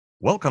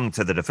Welcome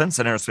to the Defense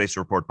and Aerospace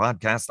Report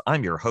podcast.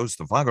 I'm your host,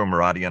 Vago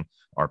Muradian.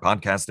 Our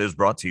podcast is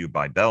brought to you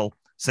by Bell.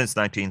 Since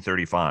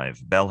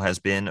 1935, Bell has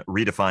been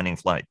redefining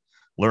flight.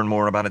 Learn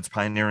more about its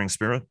pioneering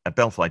spirit at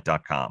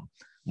bellflight.com.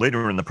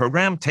 Later in the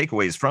program,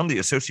 takeaways from the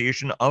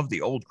Association of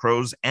the Old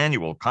Crows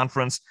annual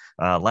conference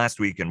last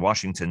week in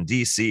Washington,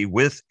 D.C.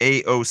 with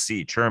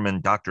AOC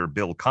Chairman Dr.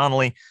 Bill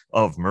Connolly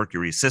of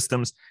Mercury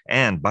Systems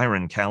and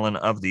Byron Callan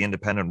of the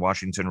independent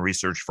Washington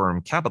research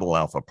firm Capital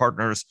Alpha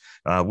Partners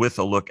with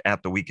a look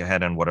at the week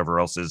ahead and whatever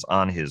else is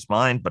on his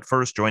mind. But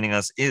first, joining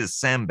us is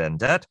Sam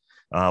Bendett,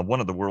 one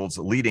of the world's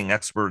leading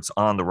experts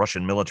on the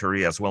Russian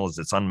military as well as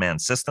its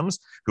unmanned systems,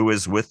 who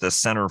is with the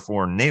Center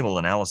for Naval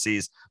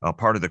Analyses,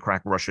 part of the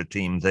Crack Russia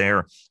team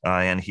there.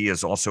 And he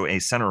is also a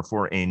Center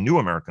for a New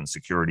American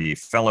Security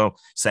Fellow.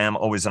 Sam,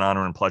 always an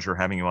honor and pleasure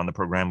having you on the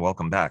program.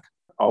 Welcome back.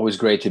 Always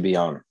great to be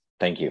on.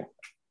 Thank you.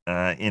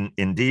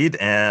 Indeed.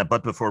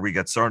 But before we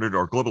get started,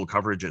 our global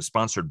coverage is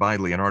sponsored by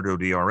Leonardo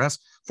DRS.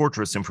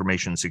 Fortress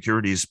Information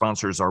Security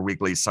sponsors our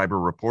weekly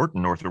cyber report.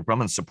 Northrop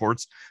Grumman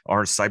supports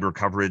our cyber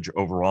coverage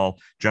overall.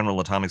 General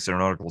Atomics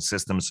Aeronautical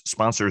Systems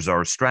sponsors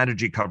our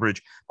strategy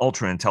coverage.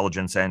 Ultra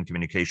Intelligence and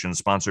Communications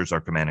sponsors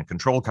our command and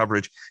control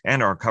coverage.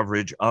 And our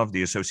coverage of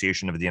the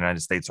Association of the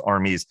United States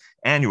Army's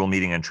annual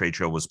meeting and trade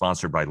show was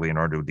sponsored by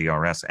Leonardo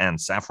DRS and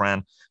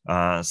Safran.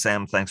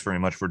 Sam, thanks very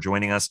much for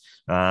joining us.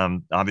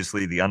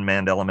 Obviously, the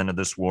unmanned element of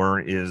this war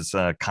is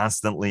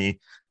constantly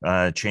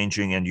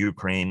changing, and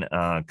Ukraine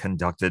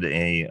conducted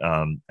a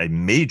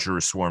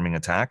major swarming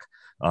attack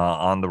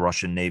on the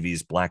Russian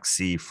Navy's Black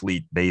Sea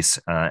Fleet base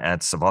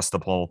at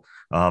Sevastopol.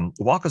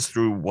 Walk us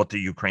through what the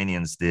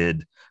Ukrainians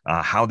did,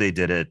 how they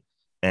did it,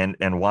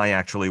 and why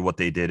actually what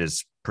they did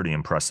is pretty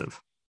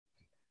impressive.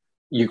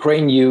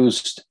 Ukraine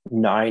used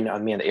 9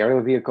 unmanned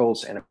aerial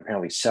vehicles and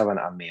apparently 7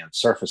 unmanned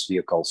surface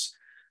vehicles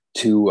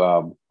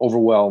to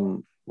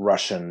overwhelm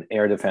Russian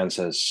air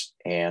defenses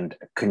and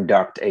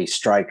conduct a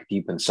strike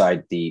deep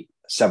inside the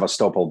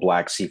Sevastopol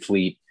Black Sea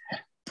Fleet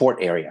port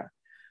area.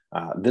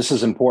 This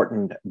is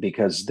important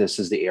because this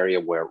is the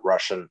area where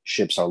Russian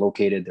ships are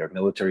located, their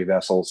military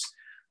vessels,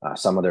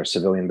 some of their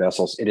civilian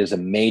vessels. It is a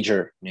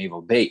major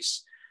naval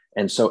base.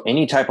 And so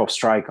any type of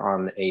strike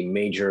on a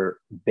major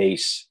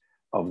base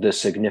of this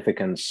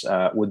significance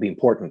would be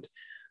important.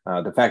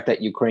 The fact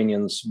that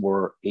Ukrainians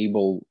were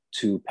able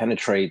to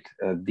penetrate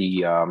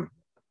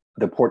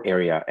the port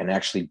area and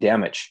actually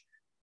damage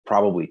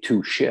probably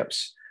 2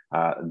 ships.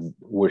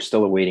 We're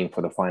still awaiting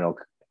for the final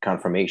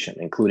confirmation,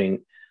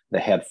 including the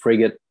head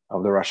frigate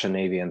of the Russian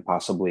Navy and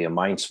possibly a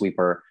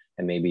minesweeper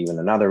and maybe even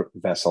another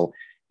vessel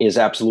is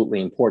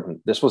absolutely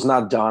important. This was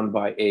not done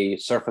by a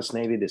surface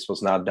Navy. This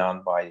was not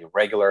done by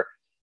regular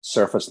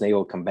surface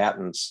naval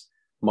combatants.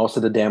 Most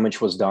of the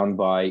damage was done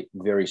by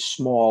very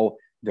small,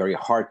 very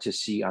hard to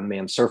see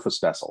unmanned surface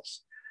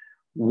vessels.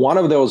 One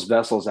of those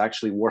vessels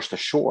actually washed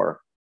ashore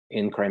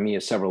in Crimea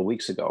several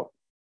weeks ago.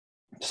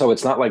 So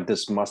it's not like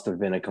this must have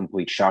been a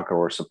complete shocker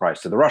or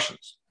surprise to the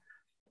Russians.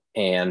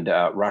 And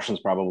Russians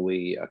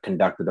probably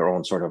conducted their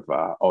own sort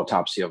of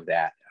autopsy of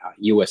that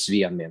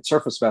USV unmanned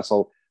surface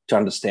vessel to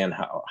understand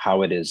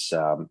how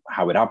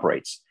it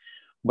operates.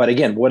 But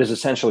again, what is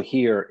essential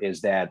here is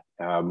that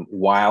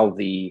while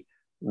the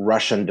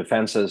Russian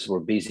defenses were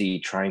busy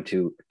trying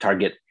to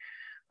target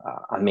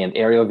unmanned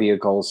aerial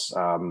vehicles,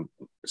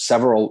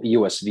 several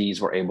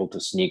USVs were able to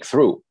sneak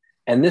through.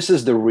 And this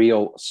is the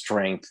real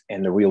strength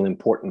and the real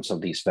importance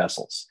of these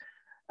vessels.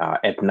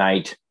 At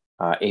night,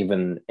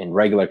 even in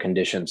regular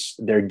conditions,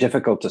 they're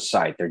difficult to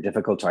sight, they're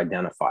difficult to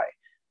identify.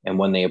 And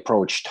when they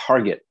approach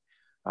target,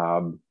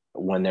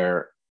 when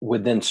they're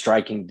within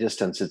striking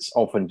distance, it's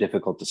often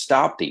difficult to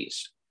stop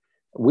these.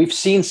 We've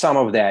seen some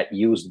of that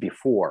used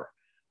before.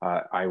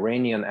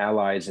 Iranian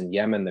allies in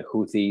Yemen, the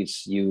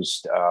Houthis,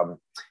 used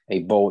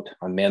a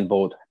unmanned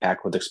boat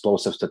packed with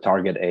explosives to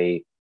target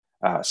a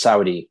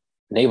Saudi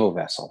naval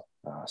vessel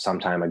some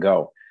time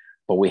ago.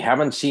 But we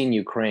haven't seen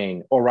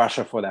Ukraine or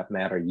Russia, for that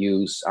matter,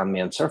 use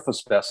unmanned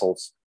surface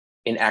vessels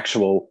in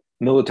actual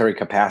military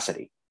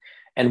capacity.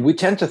 And we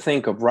tend to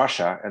think of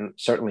Russia, and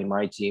certainly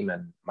my team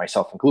and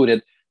myself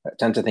included,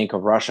 tend to think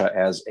of Russia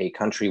as a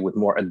country with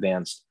more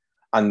advanced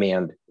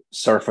unmanned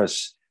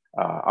surface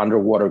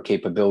underwater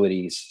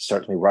capabilities.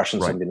 Certainly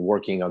Russians have been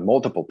working on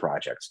multiple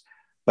projects,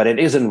 but it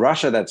isn't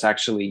Russia that's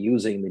actually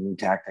using the new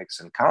tactics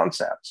and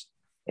concepts.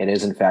 It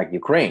is in fact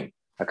Ukraine,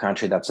 a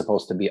country that's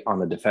supposed to be on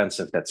the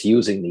defensive, that's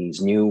using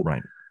these new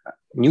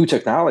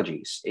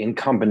technologies in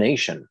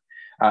combination.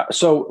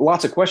 So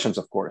lots of questions,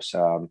 of course,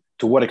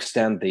 to what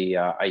extent the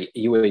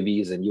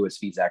UAVs and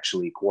USVs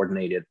actually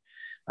coordinated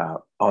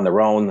on their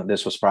own.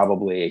 This was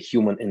probably a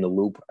human in the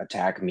loop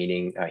attack,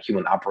 meaning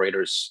human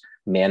operators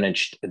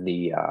managed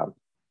the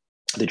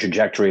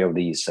trajectory of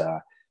these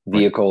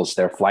vehicles,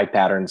 their flight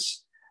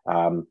patterns.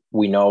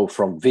 We know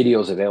from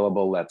videos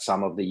available that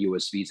some of the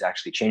USVs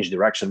actually changed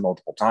direction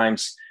multiple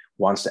times,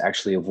 once to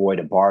actually avoid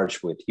a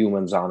barge with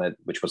humans on it,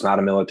 which was not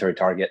a military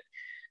target.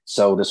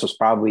 So this was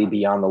probably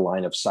beyond the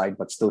line of sight,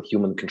 but still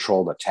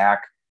human-controlled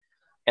attack.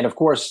 And of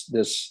course,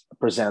 this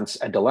presents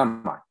a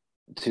dilemma.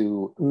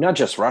 to not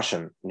just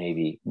Russian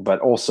Navy, but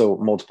also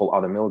multiple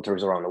other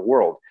militaries around the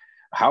world,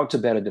 how to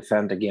better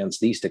defend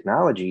against these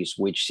technologies,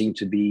 which seem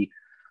to be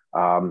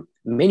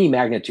many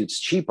magnitudes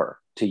cheaper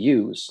to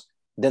use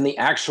than the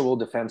actual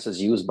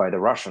defenses used by the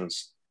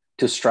Russians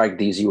to strike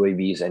these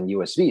UAVs and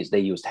USVs. They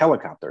used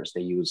helicopters,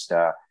 they used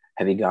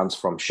heavy guns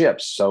from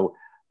ships. So,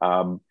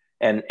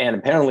 and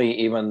apparently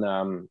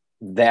even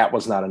that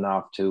was not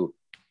enough to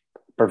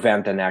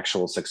prevent an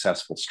actual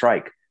successful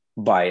strike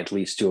by at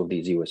least two of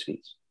these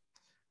USVs.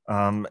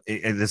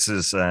 This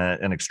is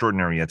an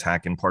extraordinary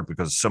attack, in part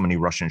because so many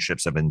Russian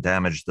ships have been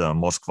damaged.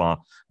 Moskva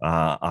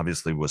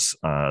obviously was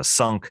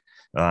sunk.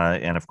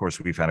 And of course,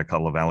 we've had a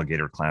couple of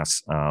Alligator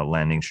class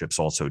landing ships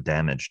also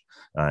damaged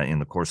in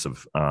the course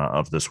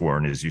of this war.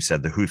 And as you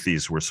said, the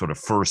Houthis were sort of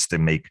first to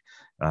make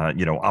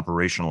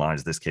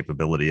operationalize this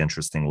capability,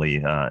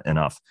 interestingly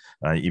enough,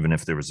 even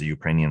if there was a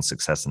Ukrainian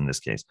success in this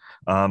case.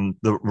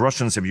 The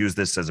Russians have used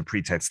this as a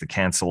pretext to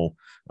cancel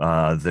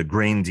the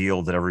grain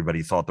deal that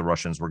everybody thought the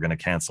Russians were going to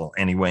cancel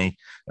anyway,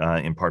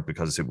 in part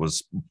because it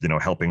was,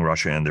 helping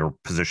Russia, and their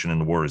position in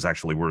the war is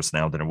actually worse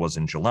now than it was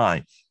in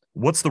July.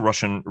 What's the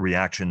Russian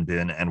reaction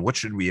been, and what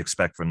should we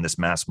expect from this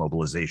mass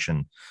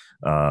mobilization,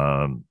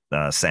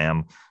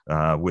 Sam,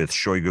 with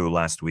Shoigu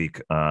last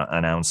week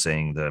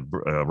announcing, the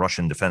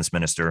Russian defense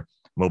minister,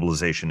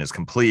 mobilization is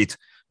complete,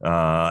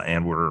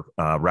 and we're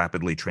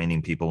rapidly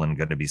training people and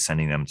going to be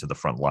sending them to the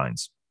front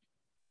lines?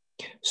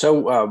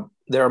 So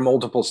there are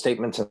multiple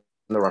statements in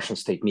the Russian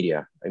state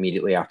media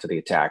immediately after the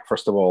attack.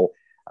 First of all,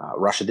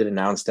 Russia did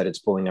announce that it's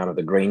pulling out of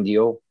the grain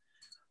deal.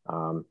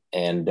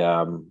 And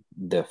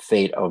the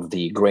fate of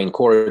the grain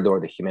corridor,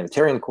 the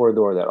humanitarian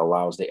corridor that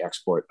allows the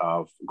export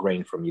of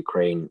grain from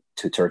Ukraine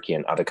to Turkey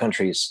and other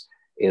countries,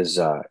 is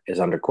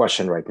under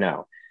question right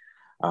now.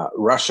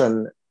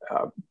 Russian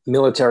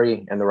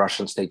military and the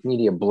Russian state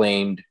media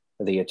blamed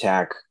the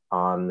attack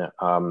on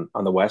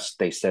the West.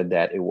 They said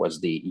that it was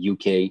the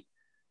UK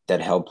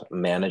that helped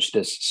manage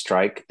this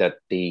strike, that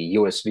the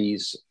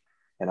USVs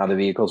and other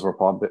vehicles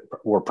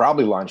were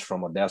probably launched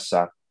from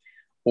Odessa,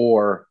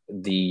 or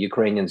the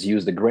Ukrainians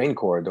used the grain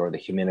corridor, the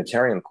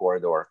humanitarian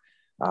corridor,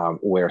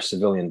 where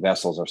civilian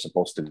vessels are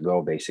supposed to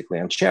go basically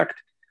unchecked,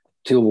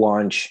 to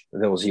launch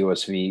those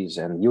USVs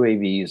and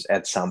UAVs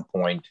at some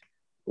point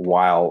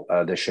while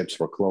the ships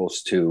were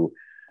close to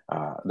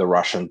the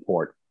Russian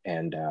port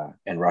and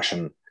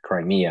Russian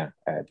Crimea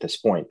at this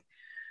point.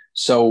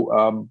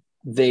 So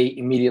they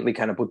immediately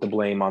kind of put the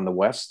blame on the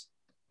West.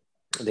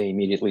 They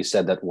immediately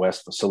said that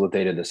West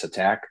facilitated this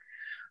attack.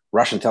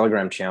 Russian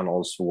Telegram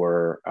channels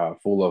were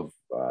full of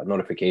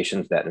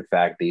notifications that, in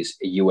fact, these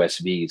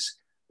USVs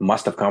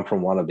must have come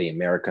from one of the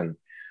American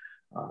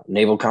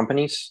naval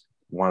companies,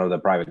 one of the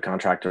private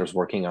contractors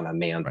working on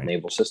unmanned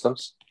naval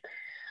systems.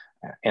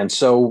 And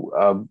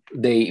so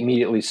they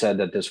immediately said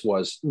that this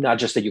was not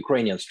just a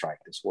Ukrainian strike.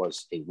 This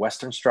was a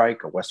Western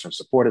strike, a Western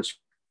supported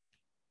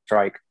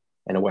strike,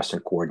 and a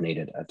Western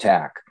coordinated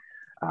attack.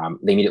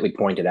 They immediately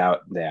pointed out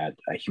that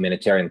a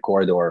humanitarian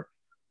corridor,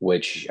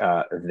 which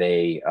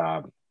they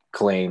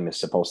claim is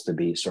supposed to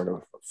be sort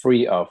of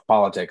free of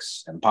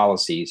politics and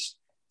policies,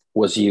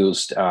 was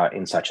used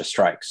in such a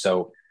strike.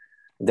 So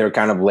they're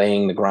kind of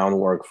laying the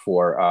groundwork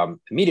for a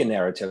media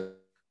narrative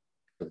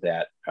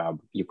that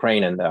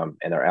Ukraine and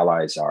their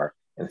allies are,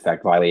 in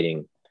fact,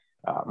 violating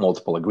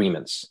multiple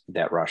agreements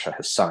that Russia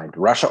has signed.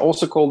 Russia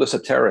also called this a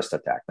terrorist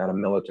attack, not a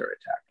military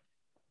attack,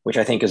 which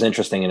I think is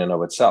interesting in and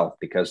of itself,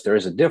 because there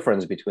is a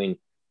difference between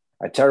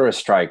a terrorist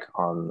strike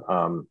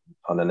on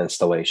an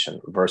installation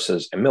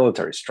versus a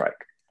military strike,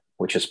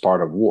 which is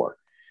part of war.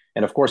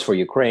 And of course, for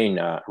Ukraine,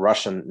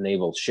 Russian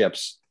naval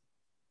ships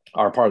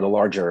are part of the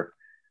larger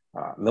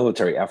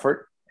military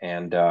effort,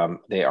 and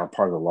they are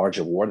part of the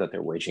larger war that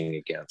they're waging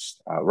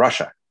against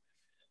Russia.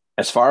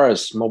 As far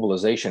as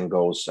mobilization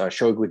goes,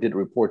 Shoigu did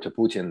report to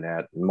Putin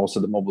that most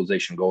of the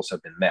mobilization goals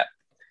have been met.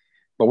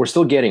 But we're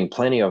still getting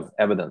plenty of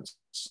evidence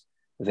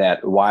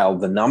that while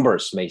the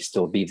numbers may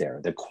still be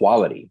there, the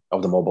quality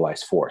of the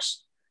mobilized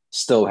force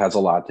still has a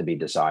lot to be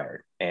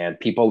desired. And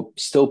people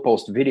still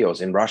post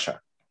videos in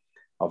Russia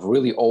of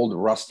really old,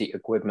 rusty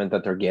equipment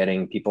that they're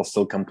getting. People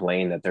still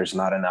complain that there's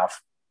not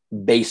enough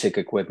basic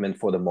equipment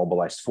for the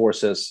mobilized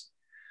forces.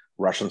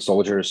 Russian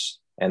soldiers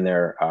and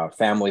their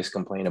families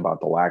complain about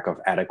the lack of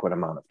adequate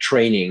amount of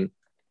training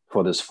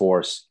for this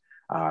force.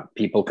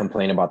 People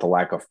complain about the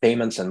lack of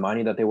payments and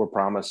money that they were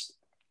promised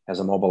as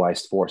a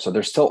mobilized force. So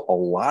there's still a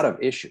lot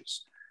of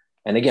issues.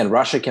 And again,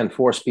 Russia can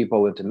force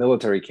people into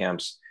military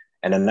camps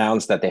and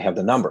announce that they have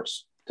the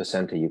numbers to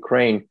send to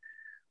Ukraine.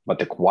 But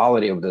the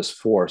quality of this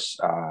force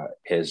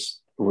is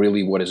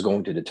really what is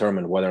going to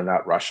determine whether or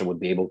not Russia would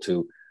be able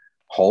to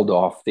hold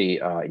off the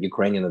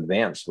Ukrainian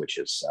advance, which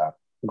is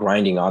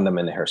grinding on them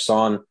in the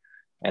Kherson.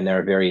 And there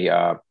are very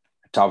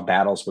tough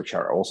battles, which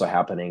are also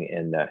happening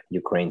in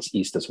Ukraine's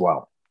east as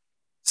well.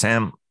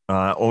 Sam,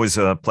 always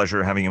a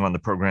pleasure having you on the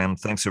program.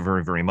 Thanks so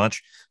very, very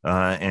much.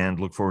 And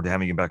look forward to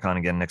having you back on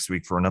again next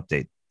week for an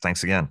update.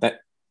 Thanks again.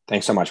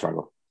 Thanks so much,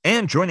 Vago.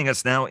 And joining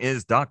us now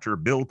is Dr.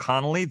 Bill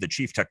Connolly, the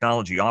Chief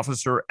Technology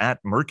Officer at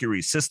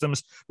Mercury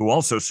Systems, who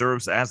also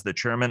serves as the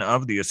chairman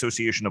of the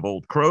Association of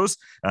Old Crows.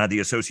 The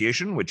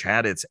association, which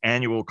had its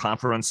annual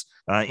conference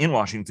in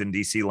Washington,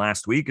 D.C.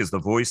 last week, is the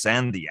voice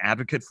and the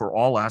advocate for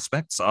all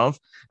aspects of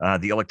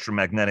the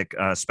electromagnetic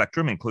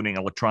spectrum, including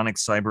electronic,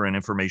 cyber, and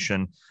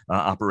information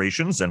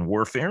operations and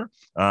warfare.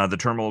 The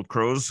term Old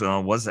Crows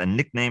was a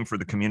nickname for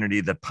the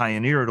community that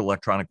pioneered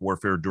electronic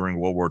warfare during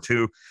World War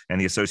II, and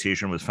the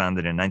association was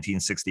founded in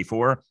 1964.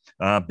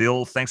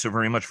 Bill, thanks so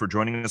very much for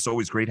joining us.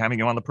 Always great having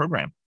you on the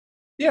program.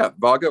 Yeah,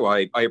 Vago,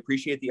 I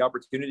appreciate the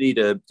opportunity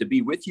to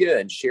be with you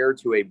and share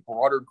to a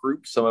broader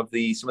group some of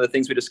the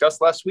things we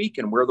discussed last week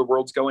and where the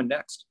world's going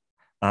next.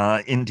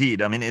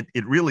 Indeed. I mean,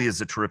 it really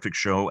is a terrific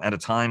show at a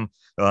time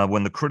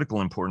when the critical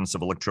importance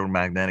of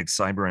electromagnetic,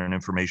 cyber, and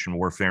information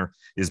warfare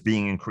is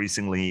being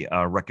increasingly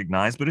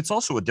recognized. But it's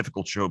also a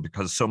difficult show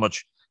because so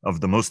much of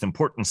the most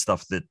important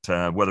stuff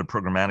that, whether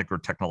programmatic or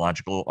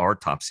technological, are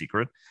top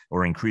secret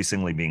or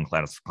increasingly being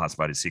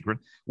classified as secret.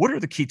 What are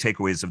the key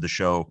takeaways of the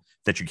show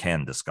that you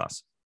can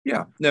discuss?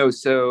 Yeah, no.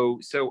 So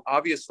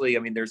obviously, I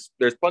mean, there's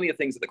plenty of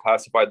things at the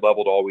classified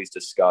level to always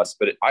discuss,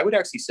 but I would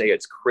actually say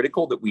it's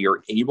critical that we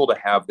are able to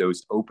have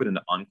those open and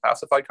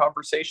unclassified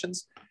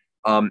conversations.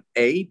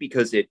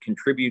 Because it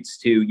contributes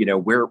to,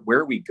 where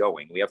are we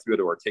going? We have to be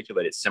able to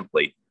articulate it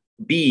simply.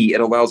 B,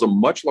 it allows a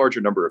much larger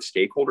number of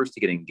stakeholders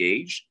to get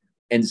engaged.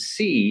 And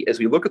C, as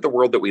we look at the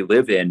world that we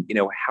live in,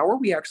 how are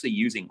we actually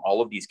using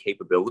all of these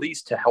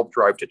capabilities to help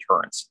drive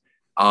deterrence?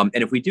 And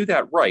if we do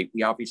that right,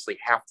 we obviously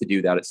have to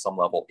do that at some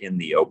level in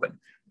the open.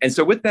 And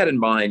so with that in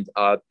mind,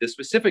 the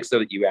specifics, though,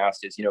 that you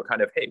asked is,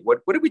 kind of, hey,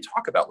 what did we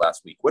talk about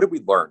last week? What did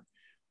we learn?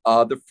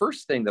 The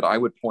first thing that I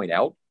would point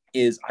out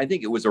is I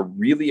think it was a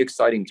really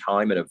exciting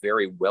time and a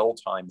very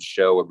well-timed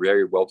show, a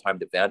very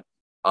well-timed event.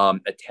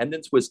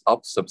 Attendance was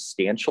up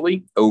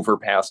substantially over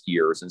past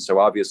years. And so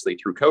obviously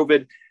through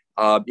COVID,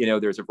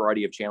 there's a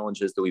variety of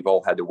challenges that we've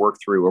all had to work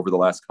through over the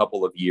last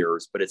couple of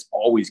years, but it's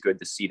always good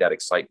to see that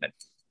excitement.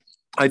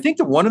 I think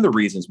that one of the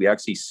reasons we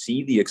actually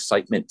see the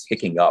excitement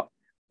ticking up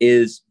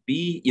is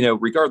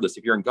regardless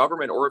if you're in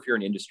government or if you're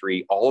in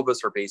industry, all of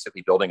us are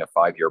basically building a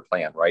 5-year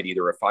plan, right?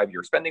 Either a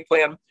 5-year spending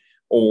plan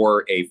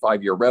or a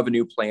 5-year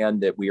revenue plan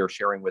that we are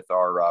sharing with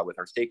our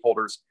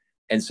stakeholders.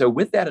 And so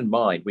with that in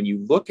mind, when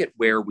you look at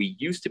where we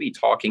used to be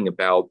talking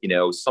about,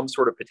 some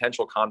sort of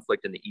potential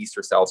conflict in the East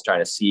or South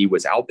China Sea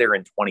was out there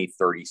in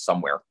 2030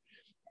 somewhere.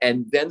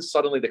 And then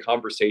suddenly the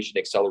conversation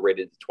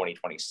accelerated to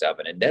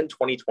 2027 and then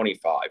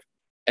 2025.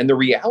 And the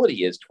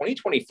reality is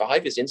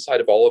 2025 is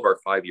inside of all of our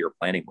 5-year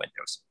planning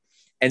windows.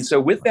 And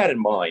so with that in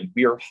mind,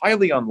 we are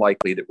highly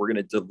unlikely that we're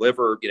going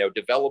to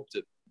develop,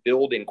 to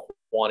build in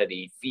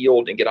quantity,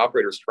 field, and get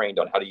operators trained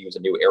on how to use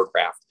a new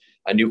aircraft,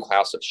 a new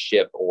class of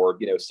ship, or,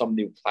 some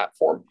new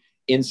platform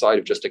inside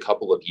of just a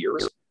couple of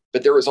years.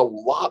 But there is a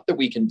lot that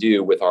we can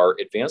do with our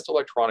advanced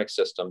electronic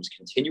systems,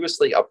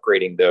 continuously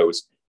upgrading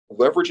those,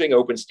 leveraging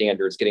open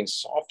standards, getting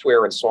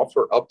software and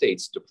software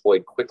updates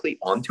deployed quickly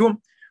onto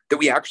them, that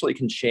we actually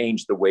can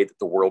change the way that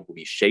the world will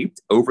be shaped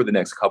over the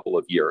next couple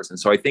of years. And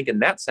so I think in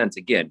that sense,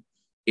 again,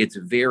 it's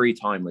very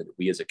timely that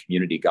we as a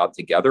community got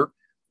together.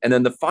 And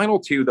then the final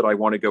two that I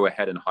want to go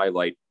ahead and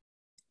highlight,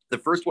 the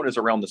first one is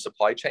around the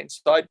supply chain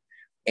side.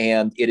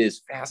 And it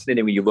is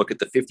fascinating when you look at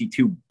the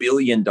 $52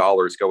 billion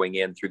going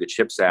in through the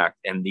CHIPS Act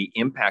and the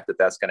impact that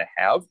that's going to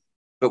have.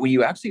 But when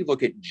you actually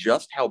look at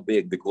just how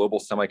big the global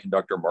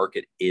semiconductor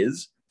market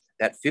is,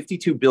 that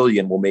 $52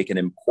 billion will make an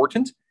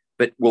important,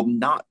 but will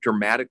not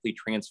dramatically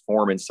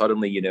transform and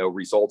suddenly,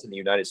 result in the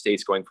United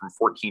States going from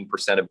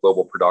 14% of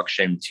global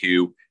production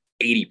to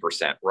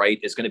 80%, right?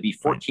 It's going to be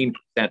 14%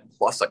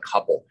 plus a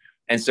couple.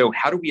 And so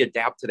how do we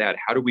adapt to that?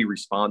 How do we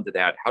respond to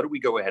that? How do we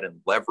go ahead and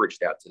leverage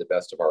that to the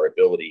best of our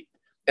ability?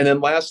 And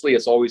then lastly,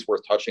 it's always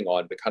worth touching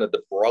on, but kind of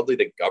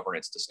the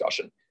governance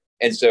discussion.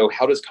 And so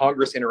how does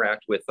Congress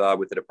interact with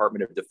the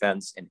Department of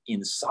Defense? And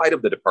inside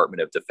of the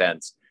Department of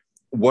Defense,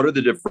 what are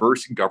the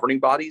diverse governing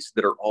bodies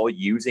that are all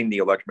using the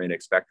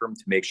electromagnetic spectrum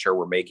to make sure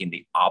we're making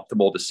the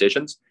optimal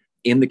decisions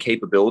in the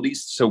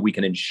capabilities so we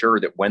can ensure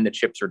that when the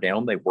chips are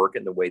down, they work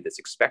in the way that's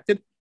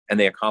expected and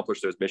they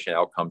accomplish those mission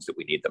outcomes that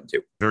we need them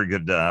to. Very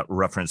good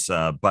reference.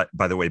 But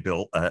by the way,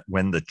 Bill,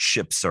 when the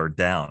chips are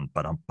down,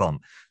 but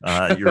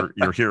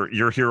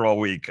you're here all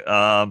week.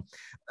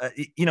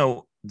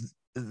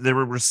 There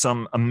were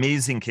some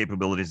amazing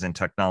capabilities and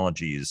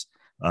technologies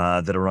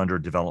that are under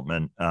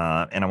development.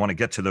 And I want to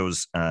get to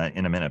those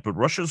in a minute. But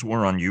Russia's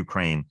war on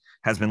Ukraine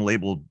has been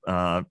labeled,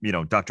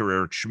 Dr.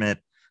 Eric Schmidt,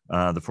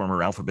 the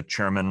former Alphabet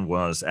chairman,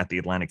 was at the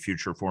Atlantic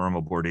Future Forum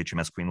aboard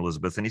HMS Queen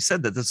Elizabeth, and he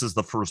said that this is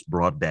the first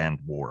broadband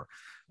war.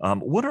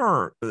 And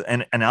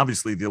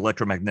obviously the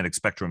electromagnetic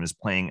spectrum is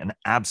playing an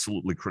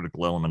absolutely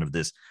critical element of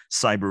this.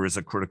 Cyber is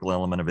a critical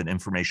element of it.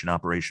 Information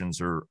operations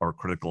are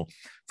critical.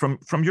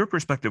 From your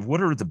perspective,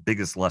 what are the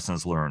biggest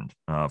lessons learned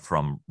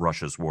from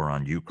Russia's war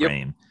on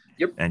Ukraine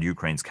and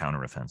Ukraine's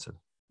counteroffensive?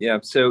 Yeah.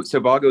 So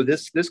Vago,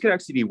 this could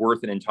actually be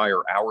worth an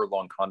entire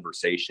hour-long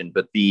conversation.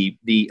 But the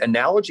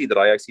analogy that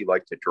I actually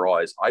like to draw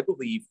is I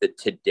believe that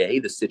today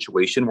the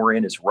situation we're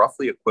in is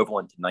roughly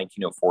equivalent to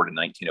 1904 to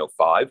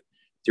 1905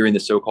 during the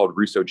so-called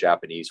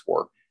Russo-Japanese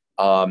War.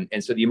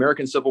 And so the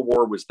American Civil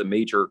War was the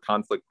major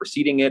conflict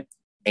preceding it,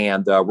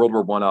 and World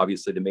War I,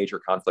 obviously, the major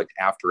conflict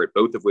after it,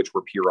 both of which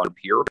were peer on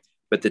peer.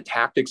 But the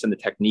tactics and the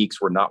techniques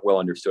were not well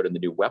understood, and the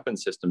new weapon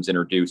systems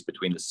introduced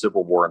between the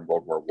Civil War and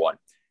World War I.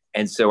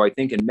 And so I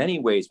think in many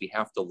ways we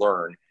have to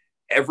learn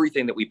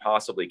everything that we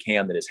possibly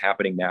can that is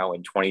happening now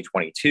in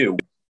 2022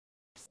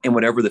 and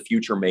whatever the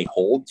future may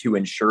hold to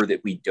ensure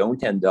that we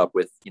don't end up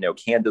with,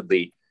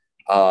 candidly,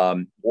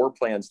 war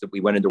plans that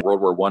we went into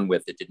World War I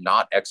with that did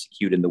not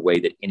execute in the way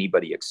that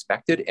anybody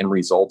expected and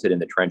resulted in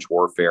the trench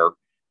warfare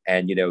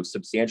and,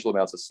 substantial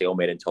amounts of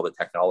stalemate until the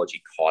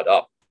technology caught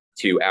up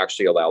to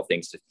actually allow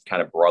things to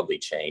kind of broadly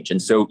change.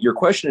 And so your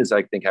question is,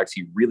 I think,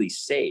 actually really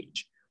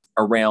sage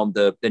around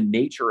the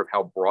nature of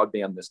how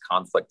broadband this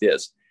conflict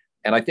is.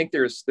 And I think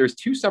there's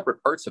two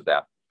separate parts of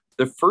that.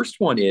 The first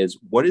one is,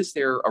 what is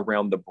there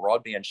around the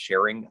broadband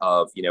sharing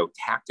of,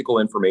 tactical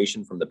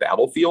information from the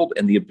battlefield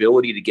and the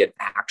ability to get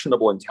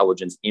actionable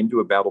intelligence into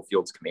a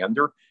battlefield's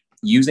commander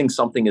using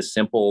something as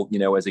simple,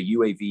 as a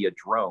UAV, a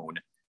drone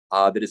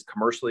that is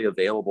commercially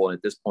available and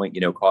at this point,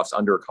 costs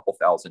under a couple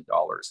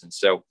 $1,000s. And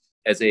so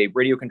as a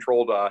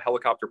radio-controlled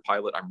helicopter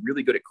pilot, I'm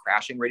really good at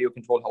crashing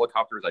radio-controlled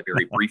helicopters. I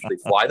very briefly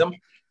fly them.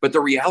 But the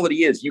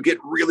reality is you get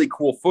really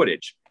cool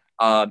footage,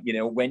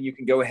 when you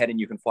can go ahead and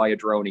you can fly a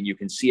drone and you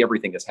can see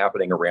everything that's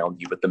happening around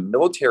you. But the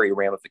military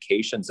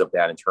ramifications of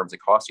that in terms of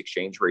cost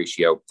exchange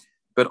ratio,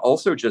 but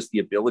also just the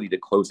ability to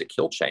close a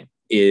kill chain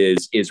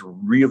is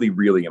really,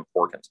 really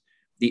important.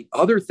 The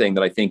other thing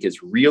that I think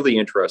is really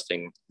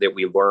interesting that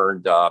we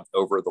learned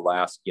over the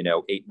last,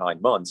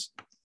 8-9 months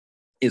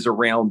is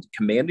around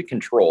command and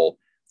control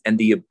and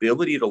the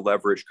ability to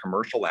leverage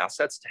commercial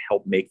assets to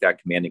help make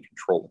that command and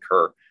control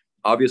occur.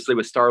 Obviously,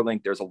 with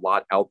Starlink, there's a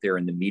lot out there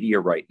in the media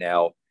right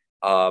now.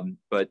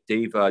 But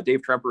Dave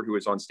Tremper, who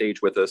was on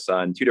stage with us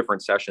on 2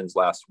 different sessions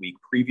last week,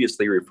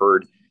 previously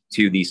referred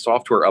to the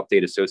software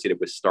update associated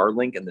with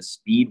Starlink and the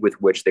speed with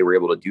which they were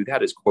able to do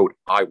that is, quote,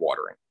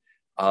 eye-watering.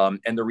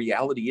 And the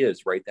reality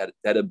is, right,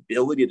 that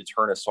ability to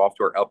turn a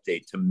software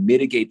update to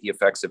mitigate the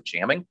effects of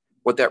jamming.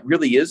 What that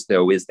really is,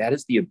 though, is that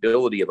is the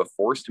ability of a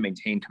force to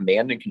maintain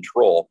command and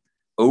control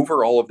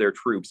over all of their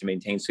troops and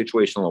maintain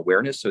situational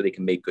awareness so they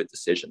can make good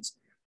decisions.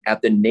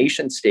 At the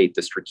nation state,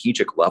 the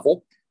strategic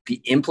level,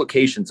 the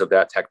implications of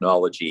that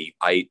technology,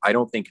 I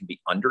don't think can be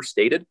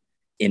understated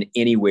in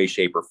any way,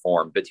 shape, or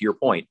form. But to your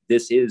point,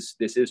 this is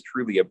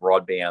truly a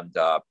broadband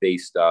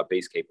based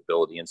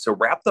capability. And so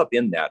wrapped up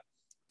in that,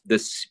 the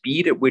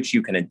speed at which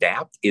you can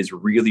adapt is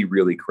really,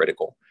 really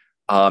critical.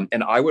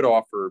 And I would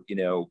offer,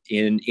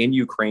 in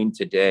Ukraine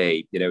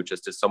today,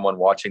 just as someone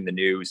watching the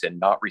news and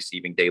not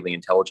receiving daily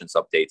intelligence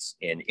updates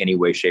in any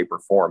way, shape, or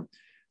form,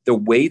 the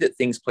way that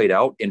things played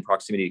out in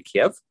proximity to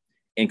Kiev,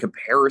 in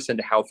comparison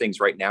to how things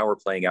right now are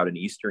playing out in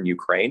eastern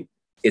Ukraine,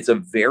 it's a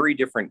very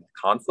different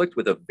conflict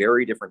with a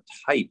very different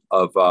type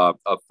of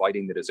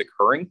fighting that is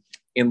occurring,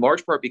 in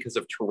large part because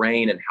of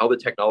terrain and how the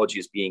technology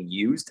is being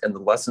used and the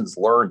lessons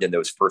learned in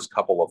those first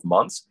couple of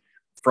months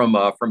from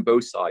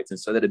both sides. And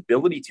so that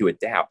ability to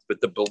adapt,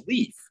 but the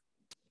belief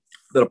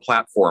that a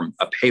platform,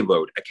 a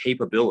payload, a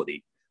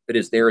capability that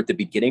is there at the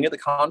beginning of the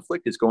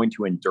conflict is going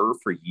to endure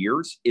for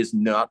years is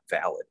not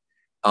valid.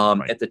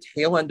 Right. At the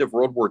tail end of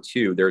World War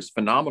II, there's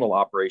phenomenal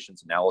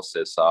operations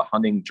analysis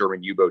hunting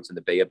German U-boats in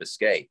the Bay of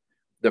Biscay.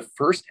 The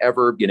first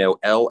ever,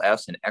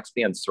 LS and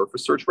X-band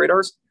surface search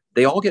radars,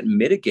 they all get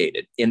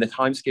mitigated in the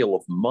timescale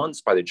of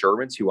months by the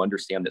Germans who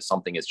understand that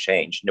something has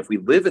changed. And if we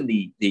live in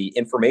the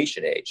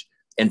information age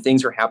and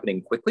things are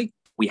happening quickly,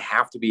 we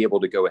have to be able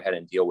to go ahead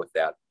and deal with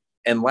that.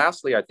 And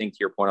lastly, I think to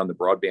your point on the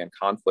broadband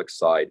conflict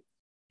side,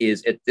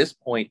 is at this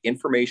point,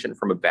 information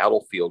from a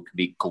battlefield can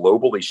be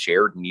globally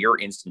shared near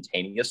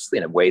instantaneously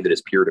in a way that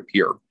is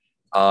peer-to-peer.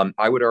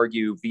 I would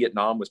argue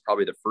Vietnam was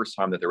probably the first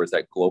time that there was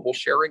that global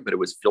sharing, but it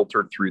was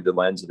filtered through the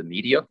lens of the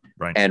media,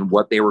 right, and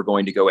what they were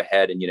going to go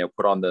ahead and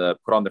put on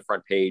the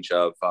front page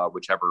of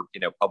whichever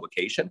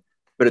publication.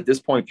 But at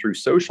this point, through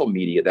social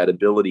media, that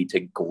ability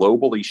to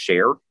globally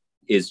share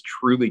is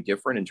truly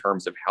different in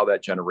terms of how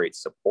that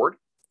generates support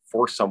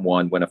for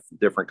someone when a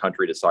different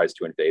country decides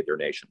to invade their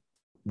nation.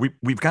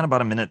 We've got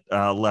about a minute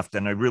left,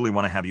 and I really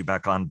want to have you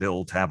back on,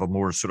 Bill, to have a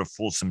more sort of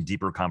fulsome,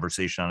 deeper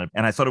conversation on it.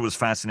 And I thought it was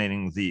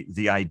fascinating.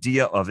 The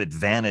idea of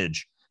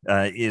advantage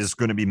is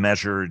going to be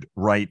measured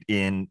right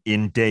in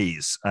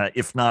days,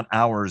 if not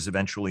hours,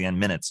 eventually, and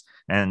minutes.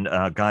 And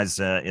guys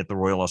at the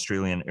Royal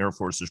Australian Air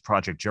Force's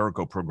Project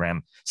Jericho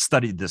program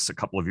studied this a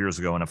couple of years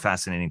ago in a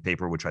fascinating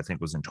paper, which I think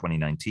was in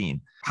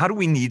 2019. How do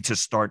we need to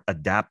start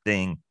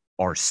adapting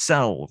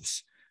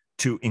ourselves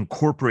to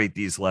incorporate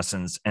these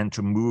lessons and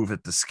to move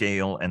at the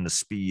scale and the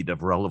speed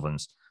of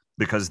relevance?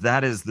 Because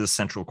that is the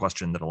central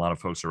question that a lot of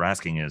folks are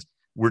asking is,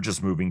 we're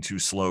just moving too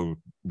slow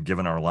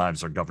given our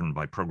lives are governed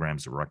by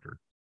programs of record.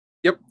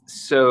 Yep.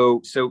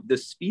 So the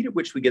speed at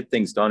which we get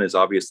things done is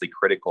obviously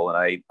critical.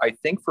 And I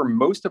think for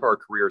most of our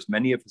careers,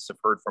 many of us have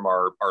heard from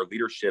our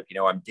leadership,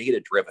 I'm data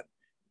driven.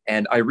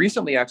 And I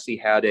recently actually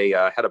had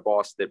a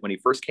boss that when he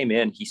first came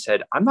in, he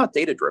said, I'm not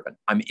data driven,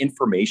 I'm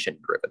information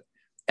driven.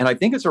 And I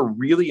think it's a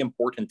really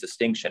important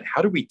distinction.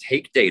 How do we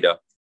take data?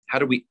 How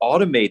do we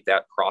automate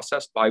that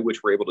process by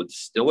which we're able to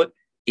distill it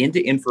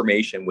into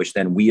information, which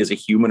then we as a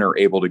human are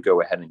able to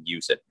go ahead and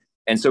use it?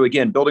 And so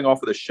again, building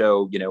off of the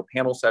show,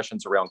 panel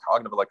sessions around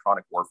cognitive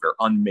electronic warfare,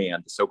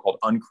 unmanned, the so-called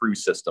uncrew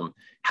system,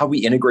 how we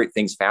integrate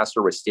things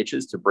faster with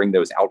stitches to bring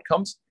those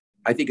outcomes.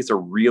 I think it's a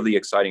really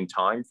exciting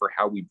time for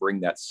how we bring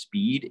that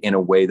speed in a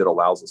way that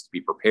allows us to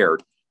be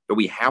prepared. But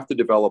we have to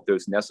develop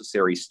those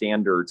necessary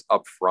standards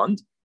up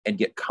front and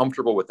get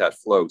comfortable with that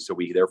flow so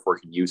we therefore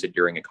can use it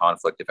during a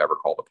conflict if ever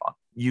called upon.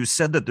 You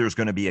said that there's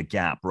going to be a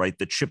gap, right?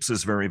 The chips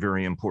is very,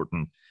 very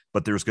important,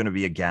 but there's going to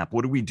be a gap.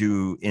 What do we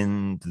do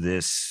in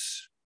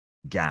this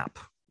gap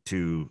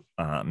to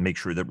make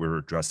sure that we're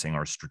addressing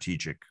our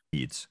strategic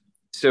needs?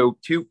 So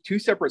two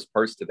separate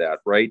parts to that,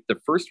 right? The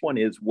first one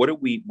is what do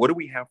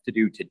we have to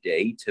do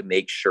today to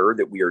make sure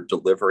that we are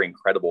delivering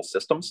credible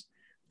systems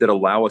that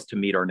allow us to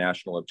meet our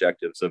national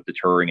objectives of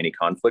deterring any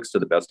conflicts to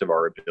the best of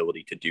our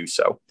ability to do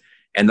so.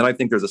 And then I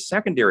think there's a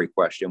secondary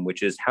question,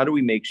 which is how do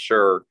we make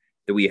sure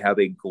that we have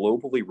a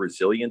globally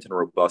resilient and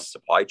robust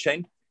supply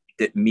chain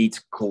that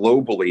meets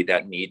globally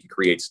that need to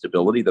create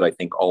stability that I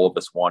think all of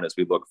us want as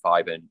we look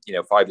 5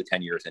 to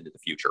 10 years into the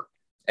future,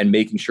 and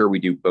making sure we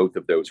do both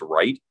of those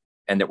right,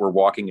 and that we're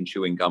walking and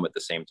chewing gum at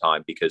the same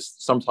time, because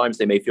sometimes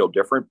they may feel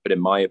different, but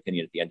in my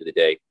opinion, at the end of the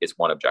day, it's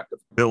one objective.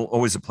 Bill,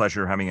 always a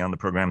pleasure having you on the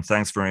program.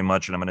 Thanks very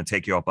much. And I'm going to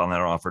take you up on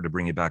that offer to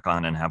bring you back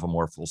on and have a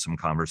more fulsome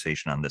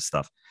conversation on this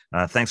stuff.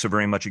 Thanks so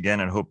very much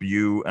again, and hope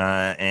you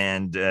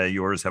and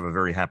yours have a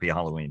very happy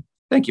Halloween.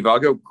 Thank you,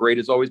 Vago. Great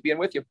as always being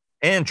with you.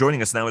 And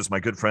joining us now is my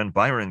good friend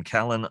Byron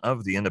Callan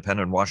of the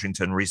independent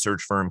Washington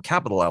research firm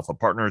Capital Alpha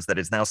Partners, that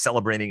is now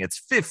celebrating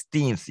its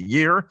 15th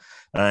year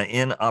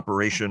in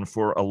operation,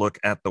 for a look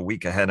at the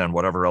week ahead and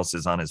whatever else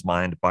is on his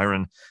mind.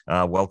 Byron,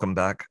 welcome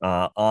back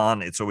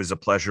on. It's always a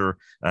pleasure,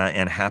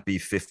 and happy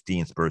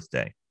 15th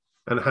birthday.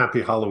 And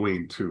happy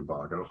Halloween too,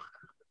 Vago.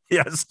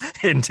 Yes,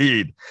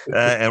 indeed.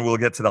 And we'll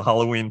get to the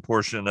Halloween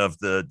portion of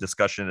the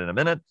discussion in a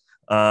minute.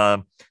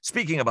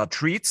 Speaking about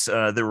treats,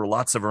 there were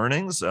lots of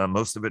earnings,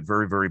 most of it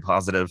very, very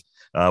positive.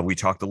 We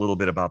talked a little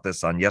bit about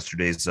this on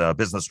yesterday's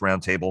Business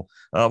Roundtable.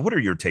 What are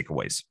your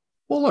takeaways?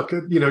 Well, look,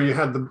 you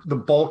had the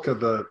bulk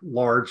of the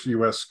large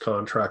U.S.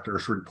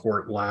 contractors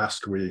report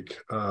last week.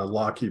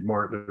 Lockheed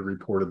Martin had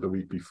reported the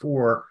week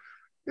before.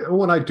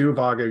 When I do,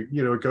 Vago,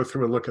 go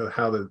through and look at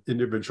how the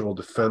individual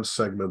defense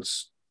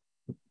segments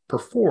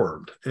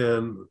performed.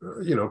 And,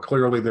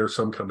 clearly there's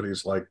some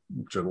companies like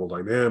General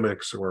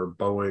Dynamics or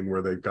Boeing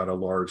where they've got a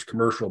large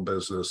commercial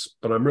business,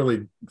 but I'm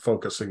really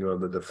focusing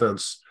on the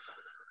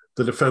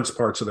defense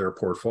parts of their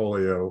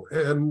portfolio.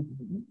 And,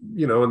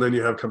 and then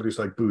you have companies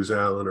like Booz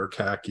Allen or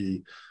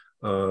CACI.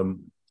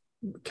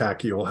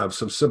 CACI will have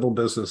some civil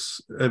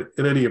business. And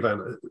in any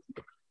event,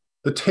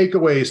 the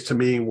takeaways to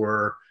me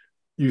were,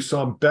 you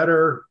saw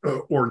better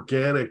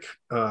organic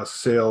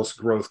sales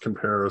growth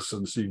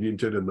comparisons than you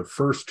did in the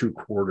first 2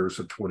 quarters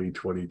of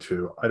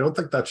 2022. I don't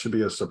think that should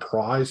be a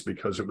surprise,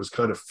 because it was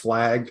kind of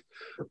flagged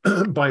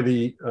by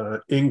the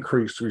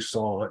increase we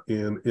saw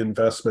in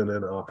investment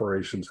and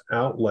operations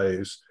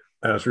outlays,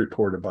 as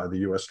reported by the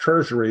U.S.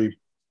 Treasury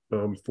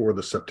for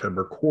the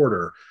September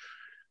quarter.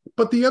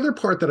 But the other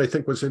part that I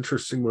think was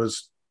interesting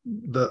was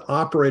the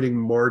operating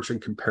margin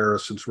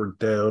comparisons were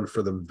down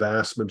for the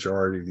vast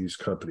majority of these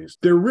companies.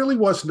 There really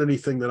wasn't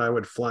anything that I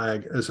would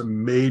flag as a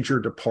major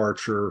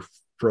departure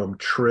from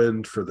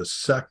trend for the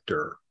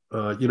sector.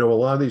 A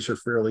lot of these are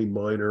fairly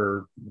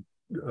minor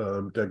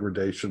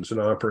degradations in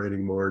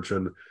operating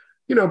margin,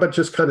 but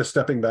just kind of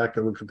stepping back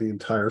and look at the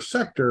entire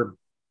sector,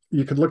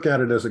 you could look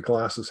at it as a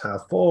glass is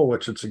half full,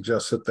 which it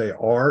suggests that they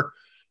are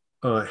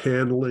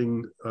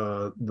handling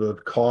the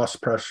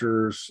cost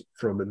pressures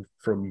from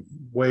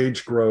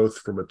wage growth,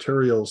 from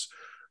materials,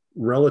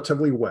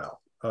 relatively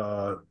well.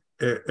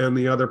 And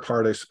the other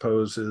part, I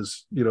suppose,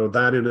 is,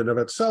 that in and of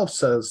itself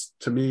says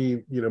to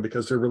me,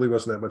 because there really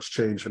wasn't that much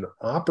change in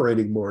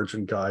operating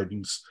margin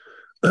guidance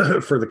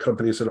for the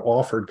companies that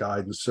offered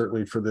guidance,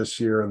 certainly for this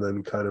year, and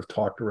then kind of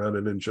talked around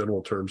it in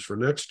general terms for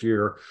next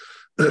year,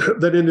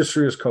 that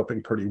industry is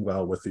coping pretty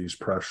well with these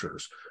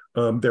pressures.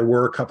 There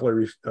were a couple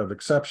of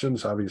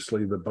exceptions.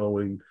 Obviously, the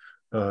Boeing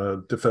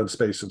defense,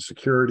 space, and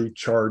security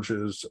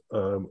charges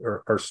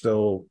are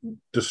still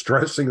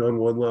distressing on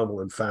one level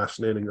and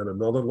fascinating on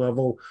another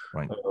level.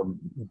 Right.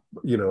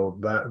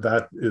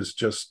 That is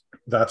just,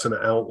 that's an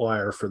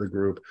outlier for the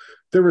group.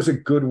 There was a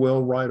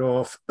goodwill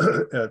write-off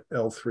at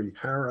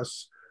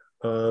L3Harris.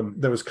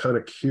 That was kind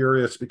of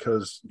curious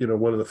because,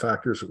 one of the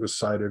factors that was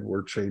cited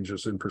were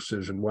changes in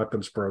precision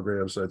weapons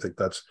programs. And I think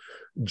that's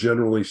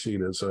generally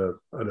seen as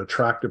an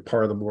attractive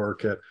part of the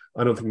market.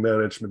 I don't think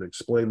management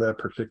explained that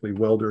particularly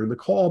well during the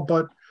call,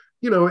 but,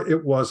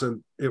 it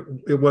wasn't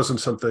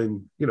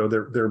something,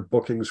 their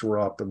bookings were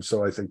up. And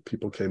so I think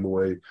people came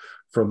away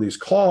from these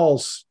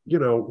calls,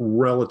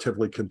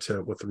 relatively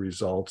content with the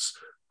results.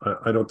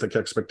 I don't think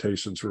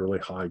expectations were really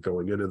high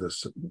going into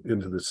this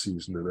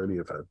season in any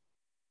event.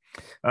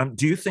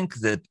 Do you think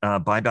that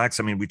buybacks,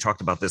 I mean, we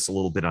talked about this a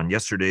little bit on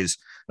yesterday's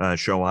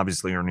show.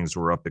 Obviously, earnings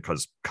were up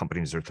because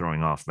companies are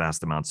throwing off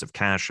vast amounts of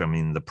cash. I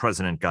mean, the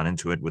president got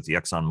into it with the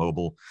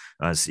ExxonMobil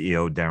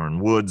CEO,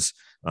 Darren Woods,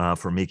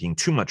 for making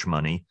too much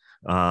money.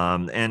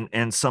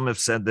 And some have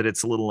said that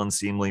it's a little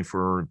unseemly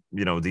for,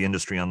 the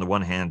industry on the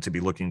one hand to be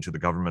looking to the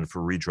government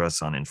for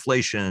redress on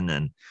inflation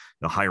and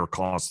the higher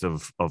cost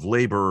of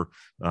labor,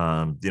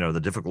 the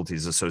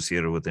difficulties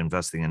associated with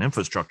investing in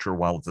infrastructure,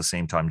 while at the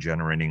same time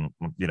generating,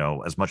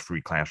 as much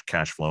free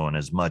cash flow and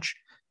as much,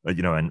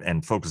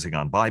 and focusing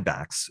on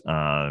buybacks,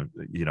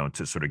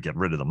 to sort of get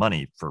rid of the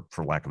money,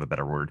 for lack of a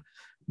better word.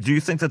 Do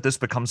you think that this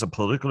becomes a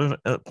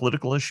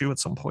political issue at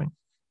some point?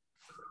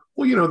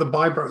 Well, the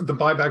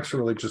buybacks are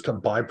really just a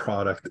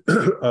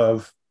byproduct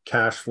of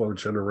cash flow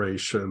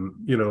generation,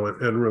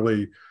 and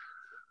really,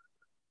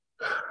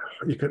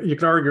 you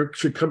can argue,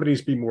 should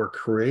companies be more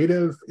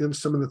creative in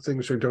some of the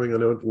things they're doing? I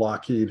know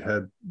Lockheed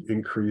had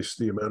increased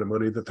the amount of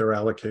money that they're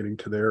allocating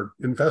to their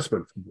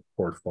investment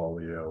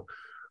portfolio.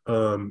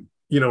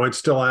 I'd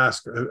still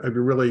ask,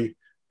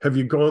 have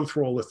you gone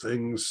through all the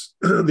things,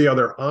 the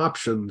other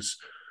options?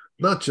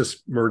 Not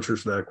just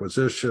mergers and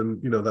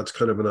acquisition, that's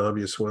kind of an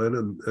obvious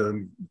one.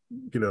 And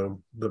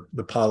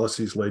the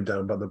policies laid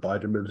down by the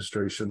Biden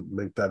administration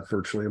make that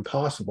virtually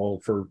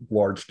impossible for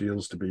large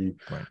deals to be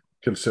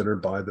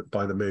considered by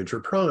the major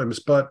primes.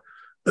 But,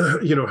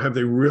 have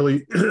they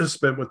really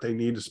spent what they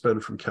need to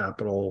spend from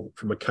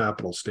a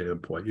capital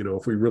standpoint?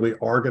 If we really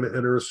are going to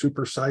enter a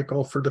super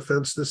cycle for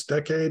defense this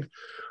decade,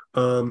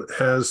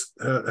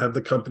 have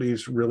the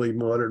companies really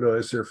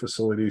modernized their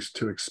facilities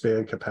to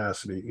expand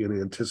capacity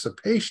in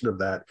anticipation of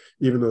that,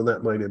 even though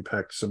that might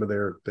impact some of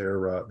their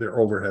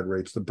overhead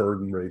rates, the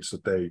burden rates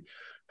that they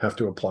have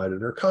to apply to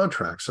their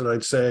contracts? And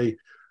I'd say,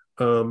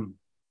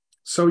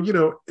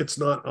 it's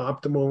not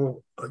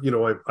optimal.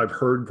 I've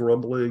heard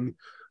grumbling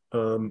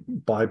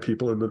by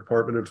people in the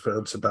Department of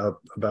Defense about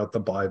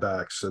the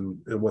buybacks and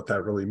what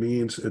that really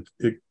means.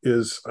 It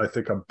is, I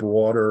think, a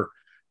broader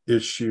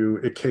issue.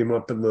 It came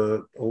up in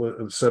the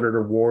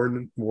Senator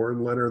Warren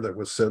letter that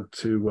was sent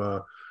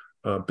to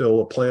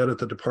Bill LaPlante at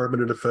the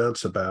Department of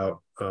Defense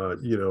about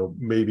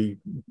maybe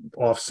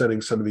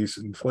offsetting some of these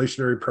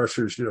inflationary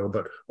pressures,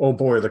 but oh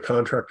boy, the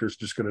contractor's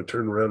just going to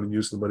turn around and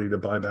use the money to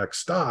buy back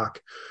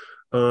stock.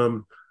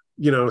 So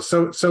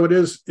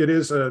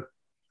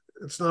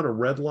it's not a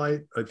red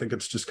light. I think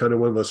it's just kind of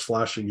one of those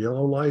flashing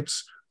yellow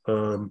lights.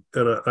 And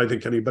I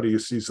think anybody who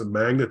sees the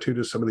magnitude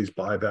of some of these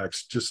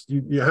buybacks, just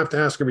you have to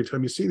ask every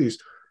time you see these,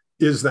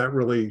 is that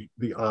really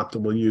the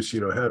optimal use?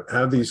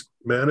 Have these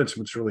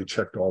managements really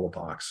checked all the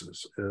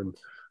boxes? And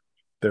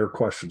there are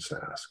questions to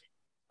ask.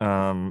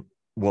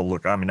 Well,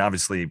 look, I mean,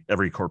 obviously,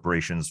 every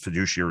corporation's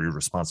fiduciary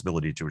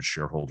responsibility to its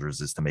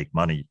shareholders is to make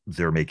money.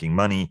 They're making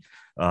money.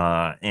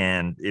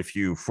 And if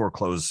you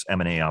foreclose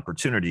M&A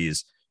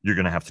opportunities, you're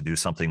going to have to do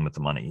something with the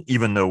money.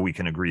 Even though we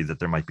can agree that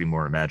there might be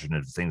more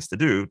imaginative things to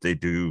do, they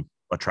do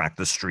attract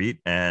the street,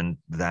 and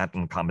that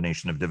in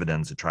combination of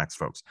dividends attracts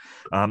folks.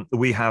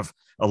 We have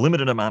a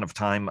limited amount of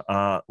time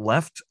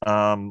left.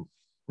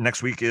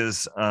 Next week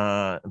is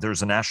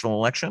there's a national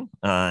election,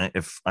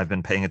 if I've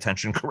been paying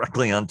attention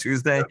correctly, on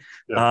Tuesday.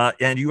 Yeah.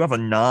 And you have a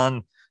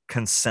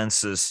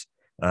non-consensus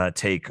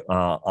take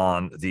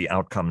on the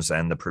outcomes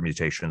and the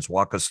permutations.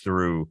 Walk us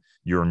through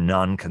your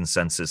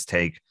non-consensus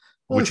take,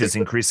 which is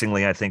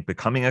increasingly, I think,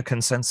 becoming a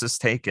consensus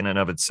take in and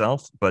of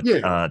itself, but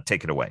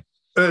take it away.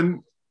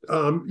 And,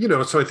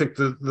 so I think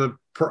the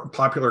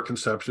popular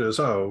conception is,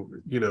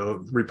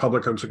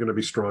 Republicans are going to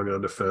be strong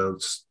on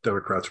defense,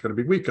 Democrats are going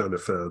to be weak on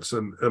defense.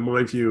 And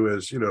my view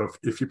is,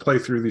 if you play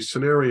through these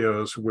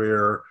scenarios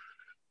where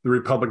the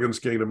Republicans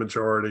gain a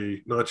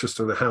majority, not just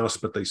in the House,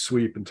 but they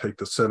sweep and take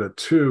the Senate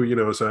too,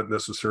 is that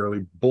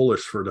necessarily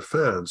bullish for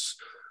defense?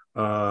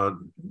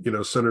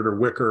 Senator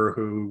Wicker,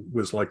 who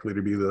was likely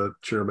to be the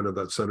chairman of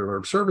that Senate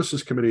Armed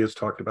Services Committee, has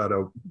talked about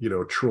a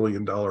 $1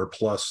 trillion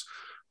plus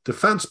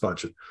defense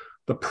budget.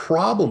 The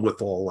problem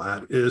with all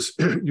that is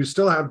you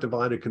still have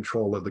divided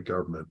control of the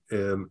government.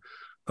 And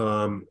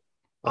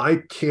I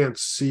can't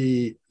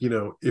see,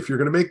 if you're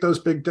going to make those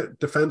big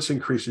defense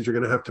increases, you're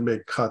going to have to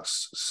make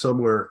cuts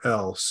somewhere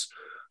else.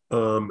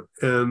 And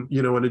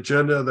an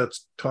agenda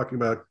that's talking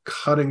about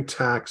cutting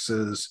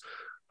taxes,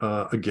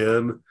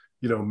 again,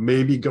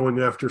 maybe going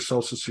after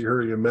Social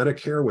Security and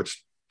Medicare,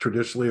 which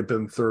traditionally have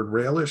been third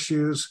rail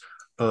issues.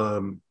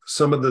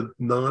 Some of the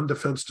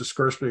non-defense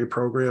discretionary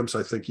programs,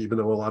 I think, even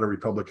though a lot of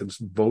Republicans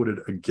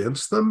voted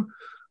against them,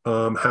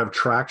 have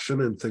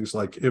traction in things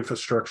like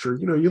infrastructure.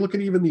 You look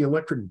at even the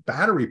electric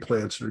battery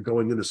plants that are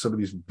going into some of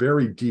these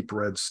very deep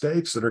red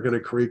states that are going to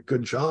create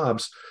good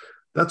jobs.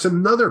 That's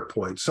another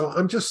point. So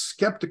I'm just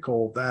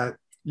skeptical that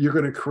you're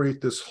going to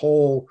create this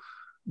whole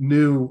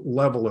new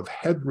level of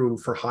headroom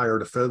for higher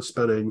defense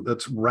spending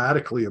that's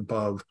radically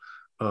above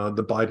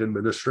the Biden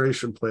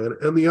administration plan.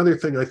 And the other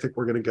thing I think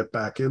we're going to get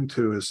back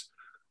into is,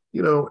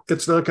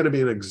 it's not going to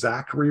be an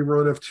exact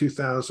rerun of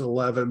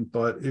 2011,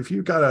 but if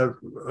you've got a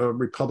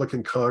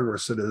Republican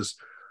Congress that is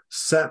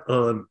set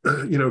on,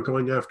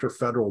 going after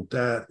federal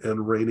debt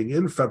and reining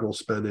in federal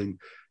spending,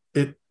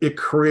 it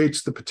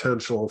creates the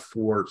potential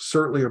for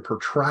certainly a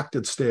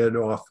protracted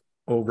standoff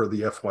over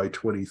the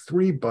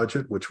FY23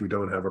 budget, which we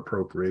don't have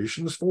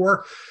appropriations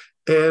for.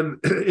 And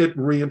it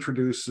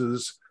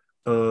reintroduces,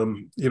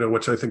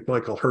 which I think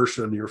Michael Hirsch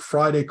on your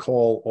Friday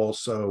call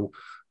also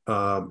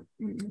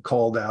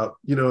called out,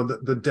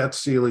 the debt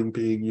ceiling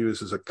being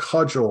used as a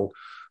cudgel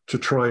to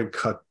try and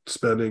cut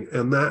spending.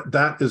 And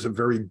that is a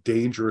very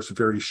dangerous,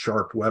 very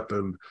sharp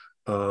weapon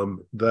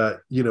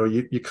that,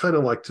 you kind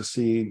of like to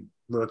see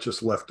not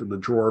just left in the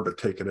drawer, but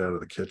taken out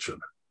of the kitchen.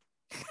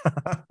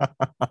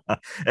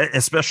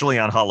 Especially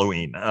on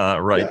Halloween,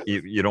 right? Yeah.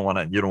 You don't want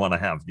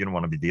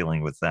to be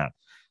dealing with that.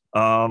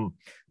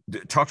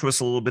 Talk to us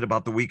a little bit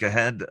about the week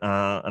ahead.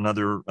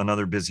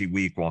 Another busy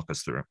week. Walk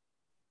us through.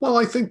 Well,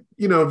 I think,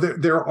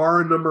 there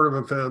are a number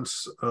of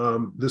events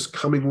this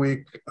coming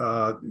week.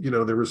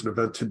 There was an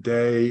event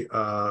today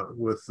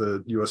with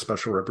the U.S.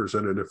 Special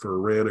Representative for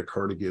Iran at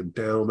Carnegie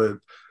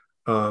Endowment.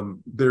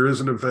 There is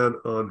an event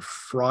on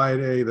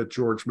Friday that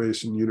George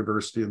Mason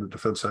University and the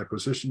Defense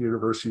Acquisition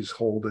University is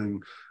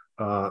holding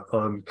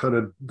on kind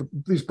of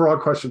these broad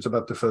questions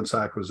about defense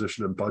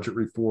acquisition and budget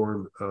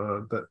reform.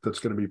 That's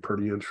going to be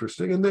pretty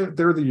interesting. And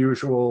they're the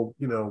usual,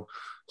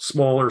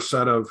 smaller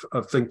set of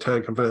think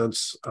tank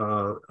events.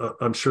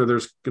 I'm sure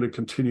there's going to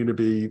continue to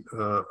be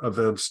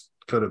events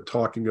kind of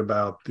talking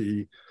about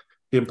the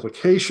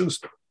implications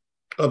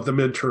of the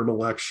midterm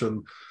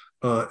election.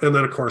 And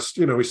then, of course,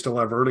 we still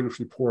have earnings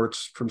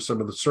reports from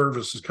some of the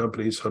services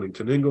companies.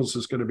 Huntington Ingalls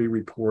is going to be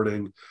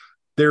reporting.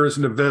 There is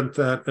an event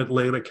that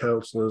Atlanta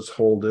Council is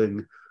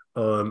holding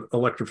on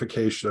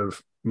electrification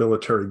of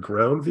military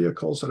ground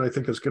vehicles that I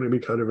think is going to be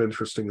kind of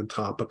interesting and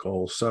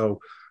topical. So,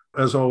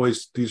 as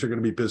always, these are going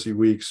to be busy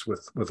weeks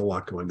with a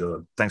lot going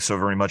on. Thanks so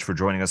very much for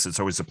joining us. It's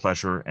always a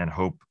pleasure, and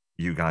hope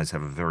you guys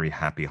have a very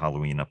happy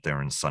Halloween up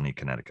there in sunny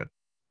Connecticut.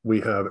 We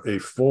have a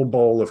full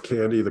bowl of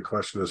candy. The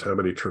question is how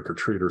many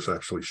trick-or-treaters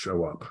actually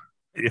show up.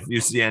 If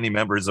you see any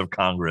members of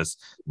Congress,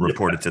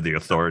 report it to the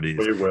authorities.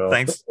 We will.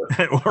 Thanks.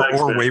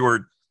 or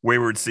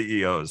wayward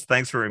CEOs.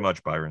 Thanks very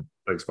much, Byron.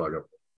 Thanks, Vago.